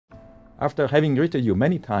After having greeted you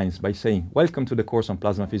many times by saying, "Welcome to the course on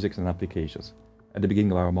plasma physics and applications," at the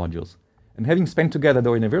beginning of our modules, and having spent together,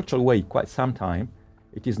 though in a virtual way, quite some time,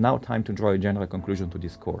 it is now time to draw a general conclusion to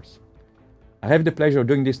this course. I have the pleasure of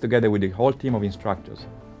doing this together with the whole team of instructors: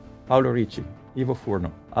 Paolo Ricci, Ivo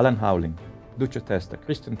Furno, Alan Howling, Duccio Testa,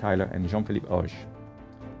 Christian Tyler, and Jean-Philippe Auge.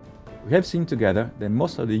 We have seen together that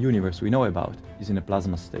most of the universe we know about is in a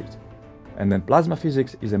plasma state, and that plasma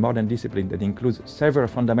physics is a modern discipline that includes several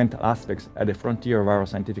fundamental aspects at the frontier of our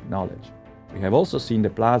scientific knowledge. We have also seen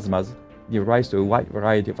that plasmas give rise to a wide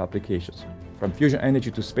variety of applications, from fusion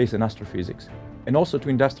energy to space and astrophysics, and also to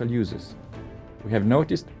industrial uses. We have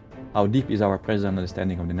noticed how deep is our present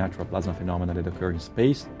understanding of the natural plasma phenomena that occur in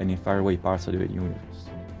space and in faraway parts of the universe.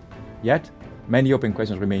 Yet, many open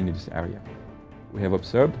questions remain in this area. We have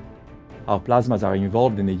observed how plasmas are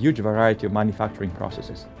involved in a huge variety of manufacturing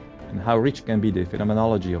processes, and how rich can be the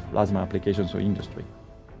phenomenology of plasma applications or industry.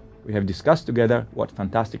 We have discussed together what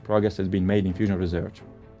fantastic progress has been made in fusion research,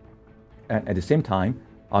 and at the same time,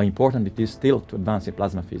 how important it is still to advance in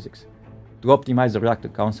plasma physics, to optimize the reactor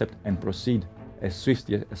concept and proceed as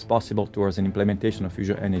swiftly as possible towards an implementation of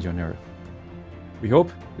fusion energy on Earth. We hope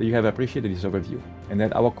that you have appreciated this overview, and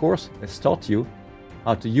that our course has taught you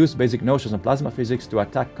how to use basic notions of plasma physics to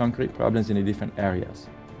attack concrete problems in the different areas.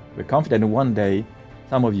 We're confident that one day,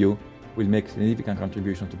 some of you will make significant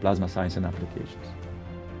contributions to plasma science and applications.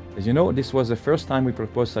 As you know, this was the first time we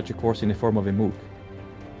proposed such a course in the form of a MOOC.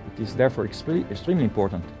 It is therefore extremely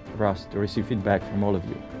important for us to receive feedback from all of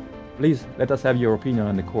you. Please let us have your opinion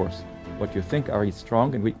on the course, what you think are its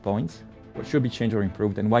strong and weak points, what should be changed or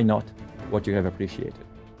improved, and why not, what you have appreciated.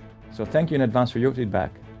 So thank you in advance for your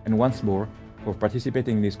feedback, and once more, for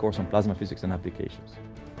participating in this course on plasma physics and applications.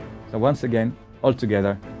 So once again, all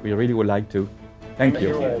together, we really would like to thank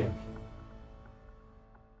you.